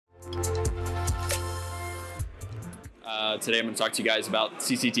Today I'm going to talk to you guys about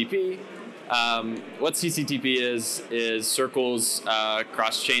CCTP. What CCTP is Circle's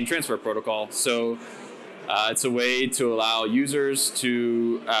cross-chain transfer protocol. So it's a way to allow users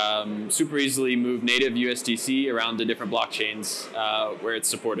to super easily move native USDC around to different blockchains where it's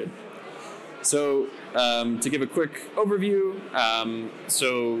supported. So to give a quick overview,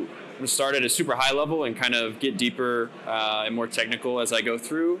 so we'll start at a super high level and kind of get deeper and more technical as I go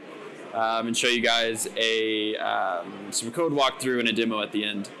through. And show you guys some code walkthrough and a demo at the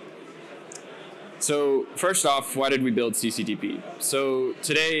end. So first off, why did we build CCTP? So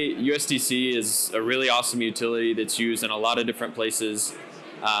today, USDC is a really awesome utility that's used in a lot of different places,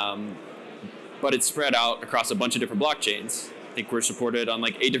 but it's spread out across a bunch of different blockchains. I think we're supported on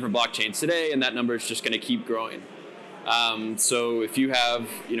like 8 different blockchains today, and that number is just going to keep growing. So if you have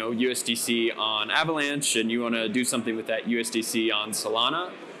USDC on Avalanche and you want to do something with that USDC on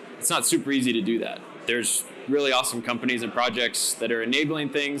Solana, it's not super easy to do that. There's really awesome companies and projects that are enabling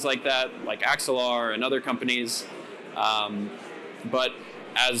things like that, like Axelar and other companies. But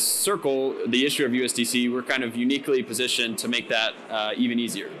as Circle, the issuer of USDC, we're kind of uniquely positioned to make that even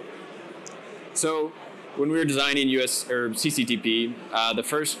easier. So when we were designing CCTP, the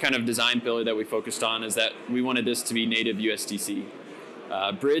first kind of design pillar that we focused on is that we wanted this to be native USDC.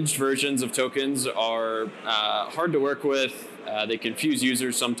 Bridged versions of tokens are hard to work with. They confuse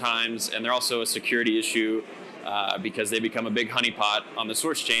users sometimes, and they're also a security issue because they become a big honeypot on the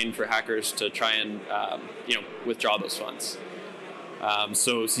source chain for hackers to try and withdraw those funds.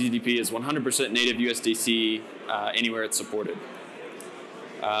 So CCTP is 100% native USDC anywhere it's supported.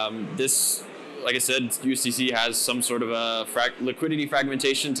 This, like I said, USDC has some sort of a liquidity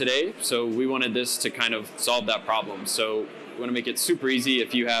fragmentation today, so we wanted this to kind of solve that problem. So we want to make it super easy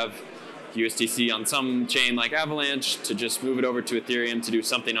if you have USDC on some chain like Avalanche to just move it over to Ethereum to do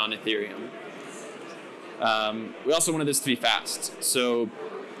something on Ethereum. We also wanted this to be fast. So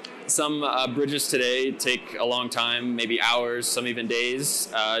some bridges today take a long time, maybe hours, some even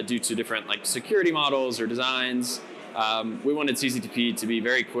days, due to different like security models or designs. We wanted CCTP to be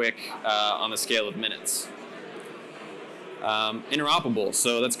very quick on the scale of minutes. Interoperable.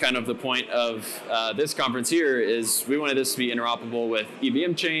 So that's kind of the point of this conference here is we wanted this to be interoperable with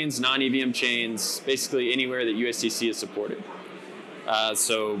EVM chains, non-EVM chains, basically anywhere that USDC is supported.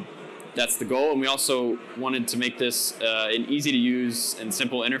 So that's the goal. And we also wanted to make this an easy to use and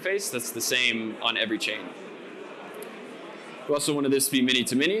simple interface that's the same on every chain. We also wanted this to be many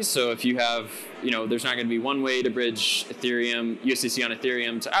to many. So if you have, there's not going to be one way to bridge USDC on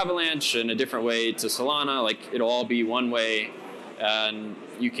Ethereum to Avalanche and a different way to Solana. Like it'll all be one way, and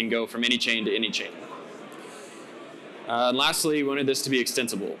you can go from any chain to any chain. And lastly, we wanted this to be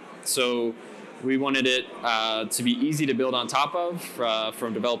extensible. So we wanted it to be easy to build on top of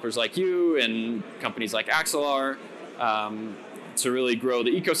from developers like you and companies like Axelar. To really grow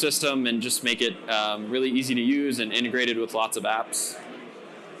the ecosystem and just make it really easy to use and integrated with lots of apps.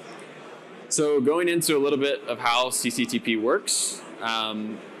 So going into a little bit of how CCTP works,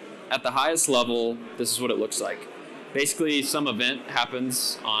 at the highest level, this is what it looks like. Basically, some event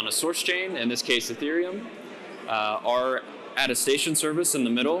happens on a source chain, in this case Ethereum. Our attestation service in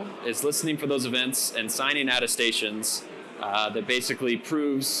the middle is listening for those events and signing attestations that basically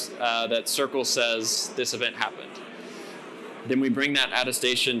proves that Circle says this event happened. Then we bring that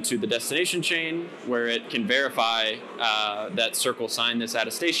attestation to the destination chain where it can verify that Circle signed this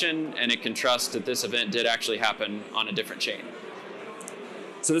attestation and it can trust that this event did actually happen on a different chain.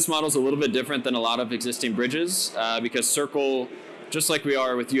 So this model is a little bit different than a lot of existing bridges because Circle, just like we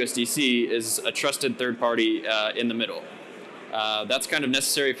are with USDC, is a trusted third party in the middle. That's kind of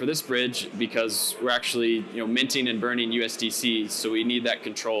necessary for this bridge because we're actually minting and burning USDC, so we need that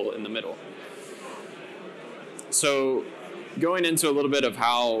control in the middle. So going into a little bit of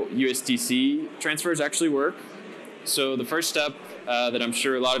how USDC transfers actually work. So the first step that I'm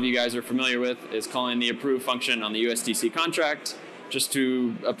sure a lot of you guys are familiar with is calling the approve function on the USDC contract, just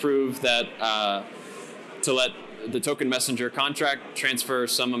to approve that to let the token messenger contract transfer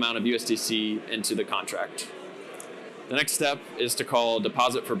some amount of USDC into the contract. The next step is to call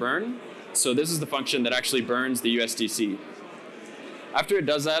deposit for burn. So this is the function that actually burns the USDC. After it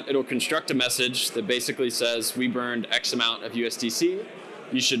does that, it'll construct a message that basically says, we burned X amount of USDC.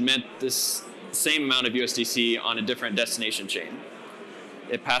 You should mint this same amount of USDC on a different destination chain.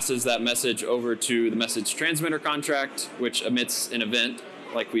 It passes that message over to the message transmitter contract, which emits an event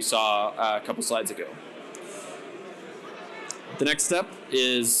like we saw a couple slides ago. The next step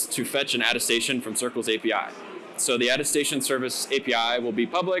is to fetch an attestation from Circle's API. So the attestation service API will be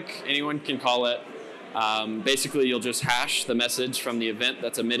public. Anyone can call it. Basically, you'll just hash the message from the event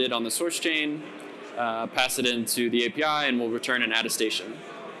that's emitted on the source chain, pass it into the API, and we'll return an attestation.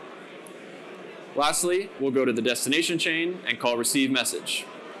 Lastly, we'll go to the destination chain and call receive message.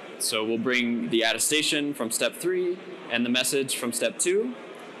 So we'll bring the attestation from step 3 and the message from step 2,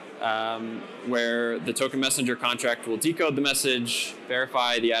 where the token messenger contract will decode the message,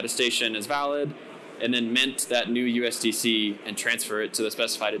 verify the attestation is valid, and then mint that new USDC and transfer it to the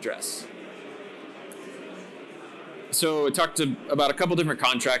specified address. So I talked about a couple different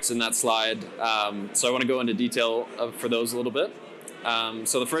contracts in that slide, so I want to go into detail for those a little bit.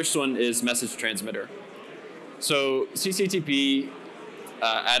 So the first one is message transmitter. So CCTP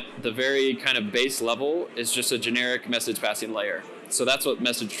at the very kind of base level is just a generic message passing layer. So that's what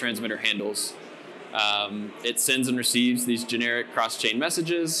message transmitter handles. It sends and receives these generic cross-chain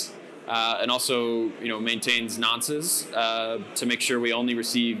messages, and also maintains nonces to make sure we only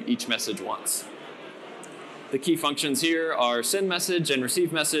receive each message once. The key functions here are send message and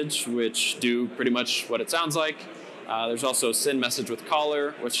receive message, which do pretty much what it sounds like. There's also send message with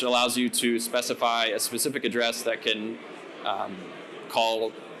caller, which allows you to specify a specific address that can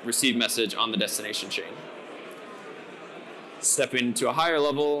call receive message on the destination chain. Stepping to a higher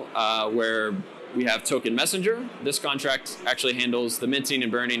level where we have token messenger. This contract actually handles the minting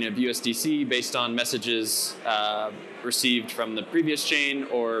and burning of USDC based on messages received from the previous chain,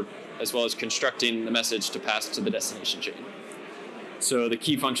 or as well as constructing the message to pass to the destination chain. So the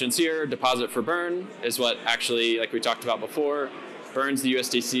key functions here, deposit for burn, is what actually, like we talked about before, burns the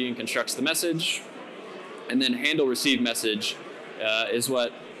USDC and constructs the message. And then handle receive message is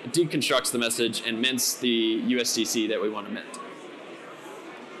what deconstructs the message and mints the USDC that we want to mint.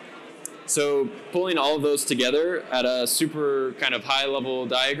 So pulling all of those together at a super kind of high level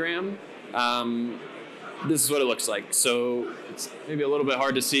diagram, this is what it looks like. So it's maybe a little bit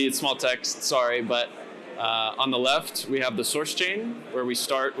hard to see, it's small text, sorry, but on the left we have the source chain where we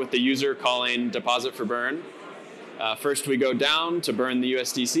start with the user calling deposit for burn. First we go down to burn the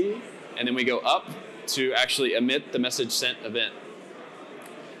USDC, and then we go up to actually emit the message sent event.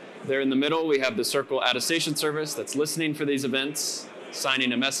 There in the middle we have the Circle attestation service that's listening for these events,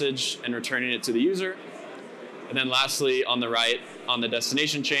 signing a message and returning it to the user. And then lastly, on the right, on the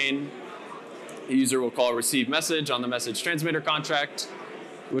destination chain, the user will call receive message on the message transmitter contract,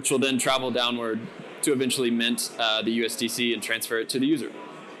 which will then travel downward to eventually mint the USDC and transfer it to the user.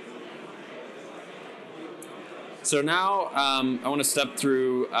 So now I want to step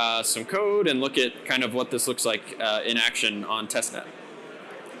through some code and look at kind of what this looks like in action on testnet.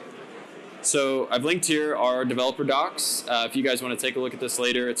 So I've linked here our developer docs. If you guys want to take a look at this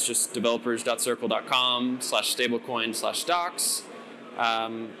later, it's just developers.circle.com/stablecoin/docs.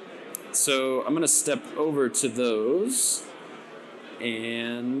 So I'm going to step over to those.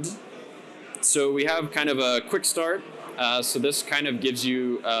 And so we have kind of a quick start. So this kind of gives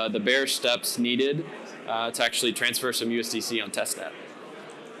you the bare steps needed to actually transfer some USDC on testnet.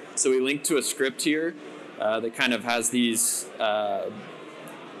 So we link to a script here that kind of has these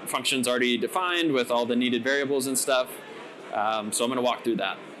functions already defined with all the needed variables and stuff. So I'm going to walk through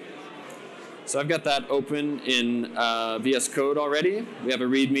that. So I've got that open in VS Code already. We have a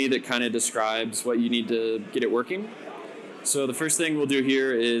README that kind of describes what you need to get it working. So the first thing we'll do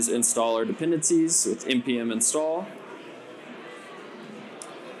here is install our dependencies with npm install.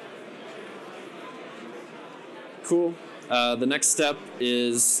 Cool. The next step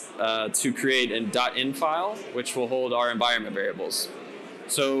is to create an .in file, which will hold our environment variables.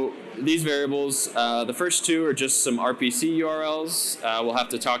 So these variables, the first two are just some RPC URLs. We'll have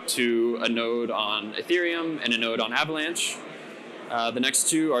to talk to a node on Ethereum and a node on Avalanche. The next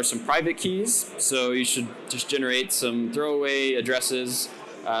two are some private keys. So you should just generate some throwaway addresses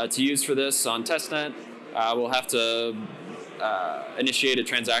to use for this on testnet. We'll have to initiate a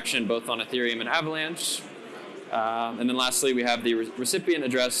transaction both on Ethereum and Avalanche. And then lastly, we have the recipient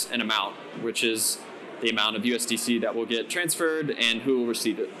address and amount, which is the amount of USDC that will get transferred and who will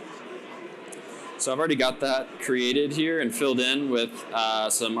receive it. So I've already got that created here and filled in with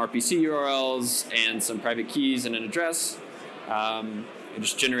some RPC URLs and some private keys and an address. I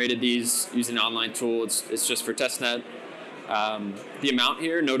just generated these using an online tool. It's just for testnet. The amount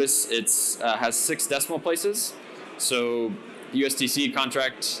here, notice it has 6 decimal places. So the USDC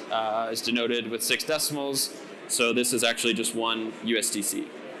contract is denoted with 6 decimals. So this is actually just 1 USDC.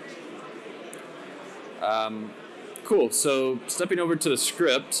 Cool, so stepping over to the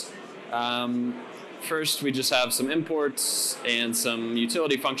script, first we just have some imports and some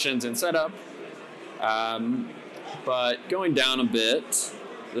utility functions in setup, but going down a bit,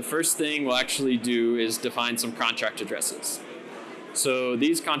 the first thing we'll actually do is define some contract addresses. So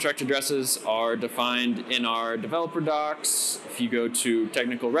these contract addresses are defined in our developer docs. If you go to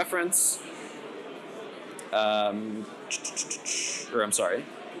technical reference,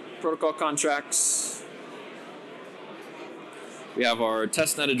 protocol contracts. We have our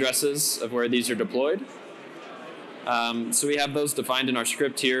testnet addresses of where these are deployed. So we have those defined in our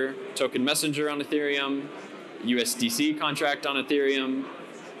script here: token messenger on Ethereum, USDC contract on Ethereum,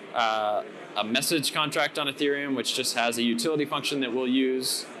 a message contract on Ethereum, which just has a utility function that we'll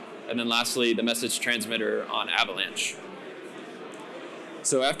use, and then lastly, the message transmitter on Avalanche.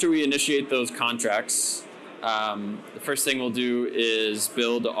 So after we initiate those contracts, the first thing we'll do is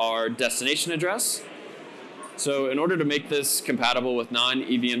build our destination address. So in order to make this compatible with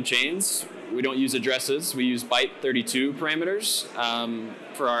non-EVM chains, we don't use addresses. We use byte 32 parameters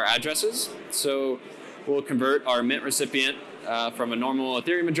for our addresses. So we'll convert our mint recipient from a normal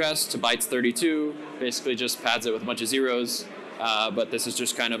Ethereum address to bytes 32, basically just pads it with a bunch of zeros. But this is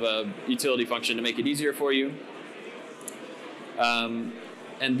just kind of a utility function to make it easier for you. And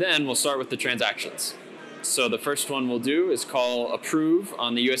then we'll start with the transactions. So the first one we'll do is call approve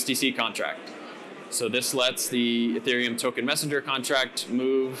on the USDC contract. So this lets the Ethereum token messenger contract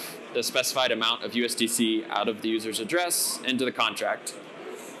move the specified amount of USDC out of the user's address into the contract.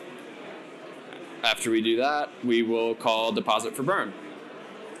 After we do that, we will call deposit for burn.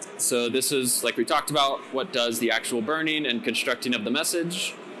 So this is, like we talked about, what does the actual burning and constructing of the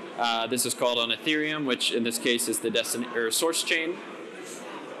message. This is called on Ethereum, which in this case is the source chain.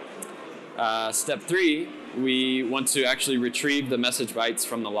 Step 3, we want to actually retrieve the message bytes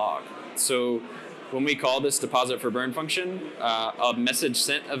from the log. So when we call this deposit for burn function, a message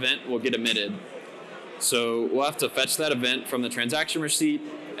sent event will get emitted. So we'll have to fetch that event from the transaction receipt,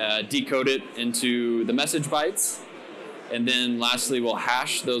 decode it into the message bytes, and then lastly we'll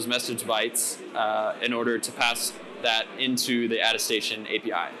hash those message bytes in order to pass that into the attestation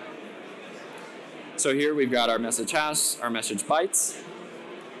API. So here we've got our message hash, our message bytes,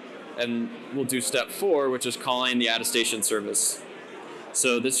 and we'll do step 4, which is calling the attestation service.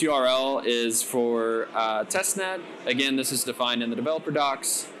 So this URL is for testnet. Again, this is defined in the developer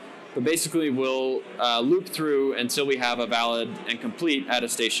docs, but basically we'll loop through until we have a valid and complete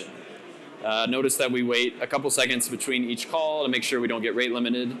attestation. Notice that we wait a couple seconds between each call to make sure we don't get rate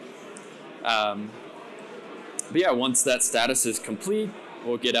limited. But yeah, once that status is complete,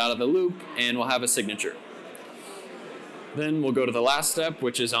 we'll get out of the loop and we'll have a signature. Then we'll go to the last step,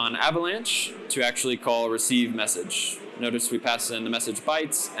 which is on Avalanche, to actually call receive message. Notice we pass in the message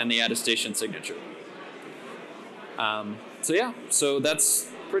bytes and the attestation signature. So yeah, so that's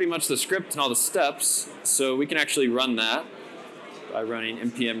pretty much the script and all the steps. So we can actually run that by running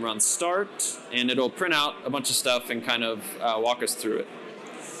npm run start, and it'll print out a bunch of stuff and kind of walk us through it.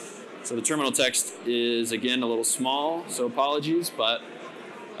 So the terminal text is, again, a little small, so apologies, but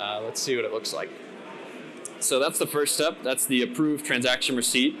let's see what it looks like. So that's the first step. That's the approved transaction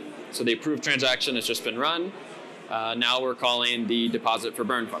receipt. So the approved transaction has just been run. Now we're calling the deposit for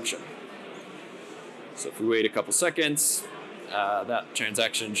burn function. So if we wait a couple seconds, that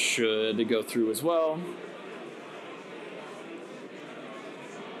transaction should go through as well.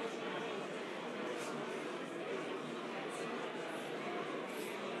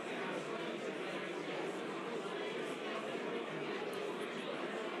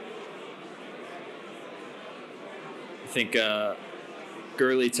 I think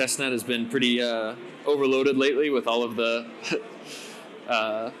Gurley testnet has been pretty overloaded lately with all of the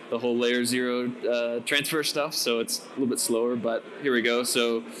whole layer 0 transfer stuff, so it's a little bit slower, but here we go.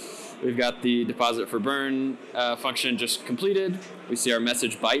 So we've got the deposit for burn function just completed. We see our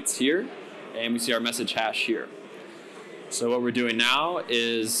message bytes here, and we see our message hash here. So what we're doing now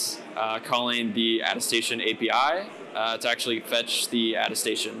is calling the attestation API to actually fetch the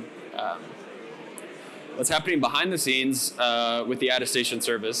attestation. What's happening behind the scenes with the attestation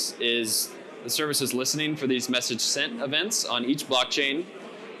service is the service is listening for these message sent events on each blockchain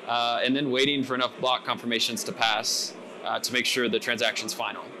and then waiting for enough block confirmations to pass to make sure the transaction's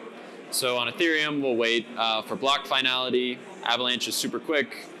final. So on Ethereum, we'll wait for block finality. Avalanche is super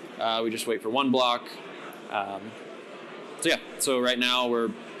quick. We just wait for one block. So yeah, so right now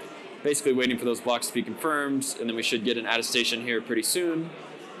we're basically waiting for those blocks to be confirmed, and then we should get an attestation here pretty soon.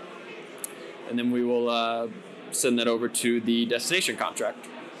 And then we will send that over to the destination contract.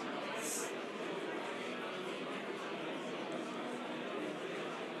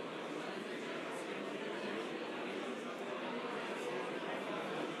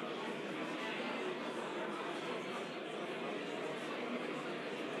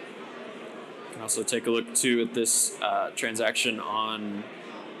 You can also take a look too at this transaction on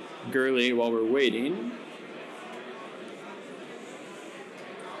Gurley while we're waiting.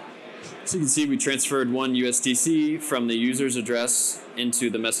 So you can see we transferred one USDC from the user's address into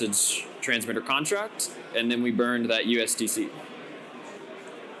the message transmitter contract, and then we burned that USDC.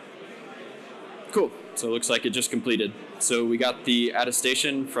 Cool. So it looks like it just completed. So we got the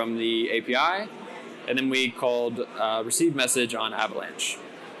attestation from the API, and then we called receive message on Avalanche.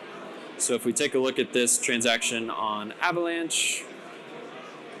 So if we take a look at this transaction on Avalanche,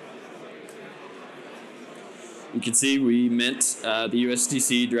 you can see we mint the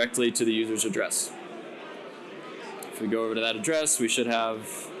USDC directly to the user's address. If we go over to that address, we should have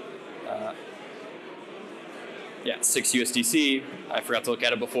 6 USDC. I forgot to look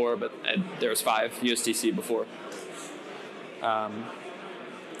at it before, but there was 5 USDC before.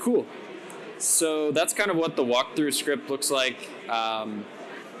 Cool. So that's kind of what the walkthrough script looks like.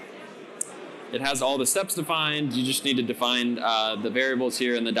 It has all the steps defined. You just need to define the variables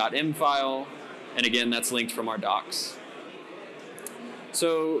here in the .m file. And again, that's linked from our docs.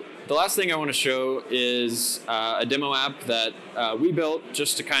 So the last thing I want to show is a demo app that we built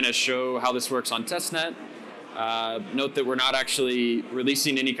just to kind of show how this works on testnet. Note that we're not actually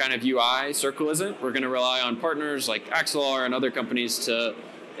releasing any kind of UI. Circle isn't. We're going to rely on partners like Axelar and other companies to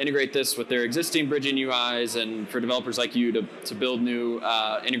integrate this with their existing bridging UIs, and for developers like you to build new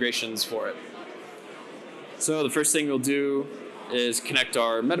integrations for it. So the first thing we'll do is connect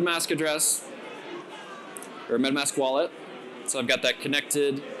our MetaMask address, or MetaMask wallet. So I've got that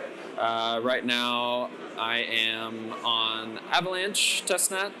connected. Right now I am on Avalanche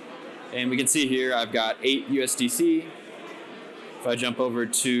testnet. And we can see here I've got 8 USDC. If I jump over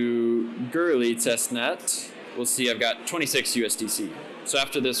to Gurley testnet, we'll see I've got 26 USDC. So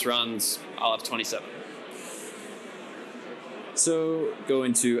after this runs, I'll have 27. So go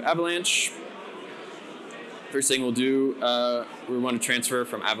into Avalanche. First thing we'll do, we want to transfer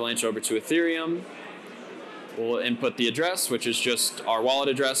from Avalanche over to Ethereum. We'll input the address, which is just our wallet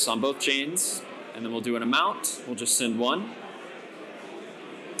address on both chains. And then we'll do an amount. We'll just send 1.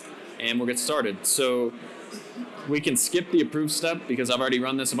 And we'll get started. So we can skip the approve step because I've already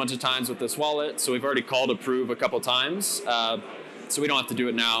run this a bunch of times with this wallet. So we've already called approve a couple times. So we don't have to do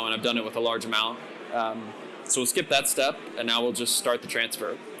it now, and I've done it with a large amount. So we'll skip that step, and now we'll just start the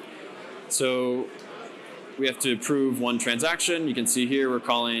transfer. So we have to approve one transaction. You can see here we're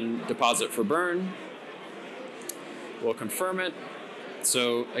calling deposit for burn. We'll confirm it.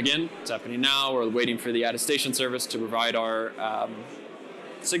 So again, it's happening now. We're waiting for the attestation service to provide our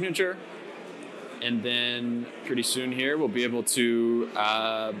signature, and then pretty soon here we'll be able to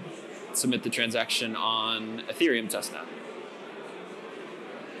submit the transaction on Ethereum testnet.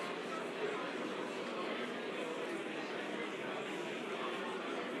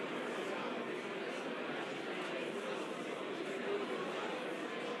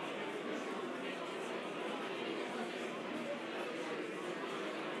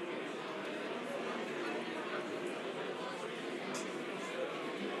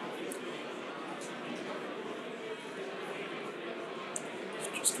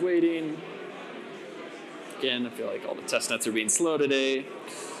 Just waiting. Again, I feel like all the testnets are being slow today.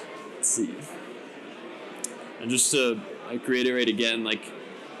 Let's see. And just to reiterate again,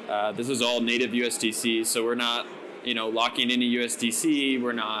 this is all native USDC, so we're not, locking any USDC.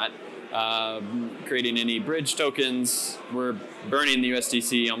 We're not creating any bridge tokens. We're burning the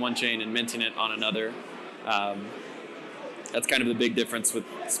USDC on one chain and minting it on another. That's kind of the big difference from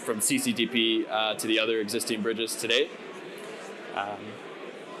CCTP to the other existing bridges today.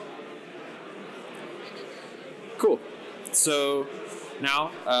 Cool. So now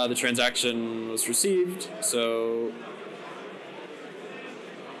the transaction was received. So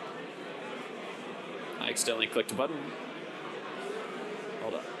I accidentally clicked a button.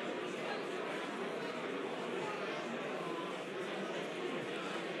 Hold up.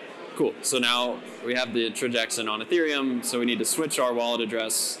 Cool. So now we have the transaction on Ethereum. So we need to switch our wallet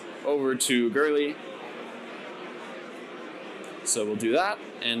address over to Gurley. So we'll do that,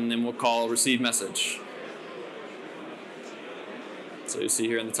 and then we'll call receive message. So you see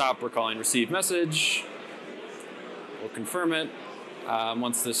here in the top, we're calling receive message. We'll confirm it.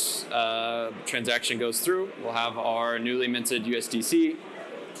 Once this transaction goes through, we'll have our newly minted USDC.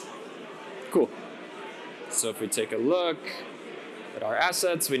 Cool. So if we take a look at our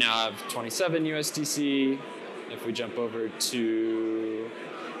assets, we now have 27 USDC. If we jump over to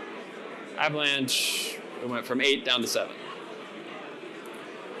Avalanche, we went from 8 down to 7.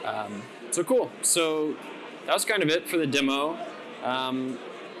 So cool. So that was kind of it for the demo.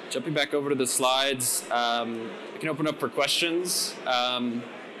 Jumping back over to the slides, we can open up for questions. So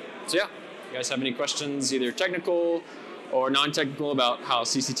yeah, you guys have any questions, either technical or non-technical, about how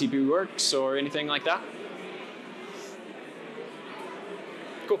CCTP works or anything like that?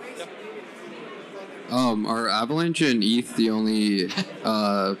 Cool. Yeah. Are Avalanche and ETH the only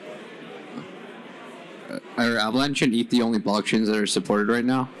are Avalanche and ETH the only blockchains that are supported right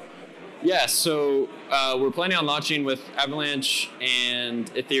now? Yeah, so we're planning on launching with Avalanche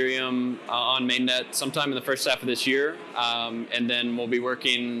and Ethereum on mainnet sometime in the first half of this year. And then we'll be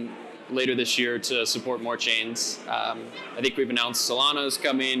working later this year to support more chains. I think we've announced Solana's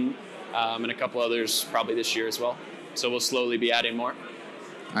coming and a couple others probably this year as well. So we'll slowly be adding more.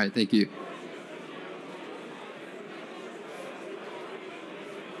 All right, thank you.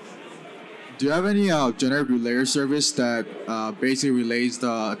 Do you have any generic relayer service that basically relays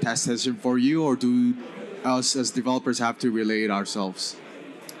the attestation for you, or do us as developers have to relay it ourselves?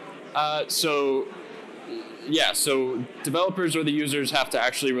 So developers or the users have to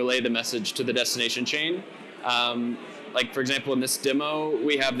actually relay the message to the destination chain. Like for example, in this demo,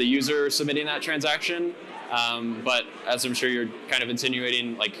 we have the user submitting that transaction. But as I'm sure you're kind of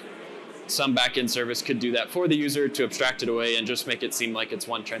insinuating, like some backend service could do that for the user to abstract it away and just make it seem like it's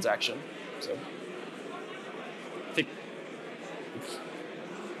one transaction. So I think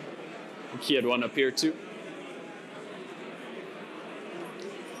he had one up here too.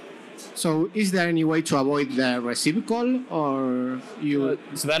 So is there any way to avoid the receive call, or you?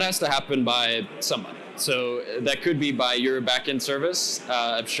 So that has to happen by somebody. So that could be by your backend service,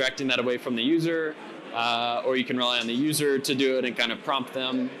 abstracting that away from the user, or you can rely on the user to do it and kind of prompt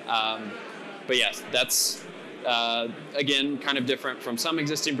them. But yes, that's again kind of different from some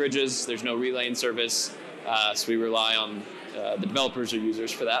existing bridges. There's no relaying service, so we rely on the developers or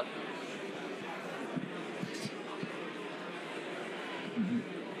users for that.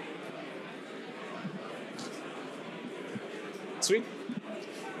 Sweet.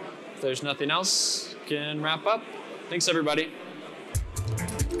 If there's nothing else, can wrap up. Thanks, everybody.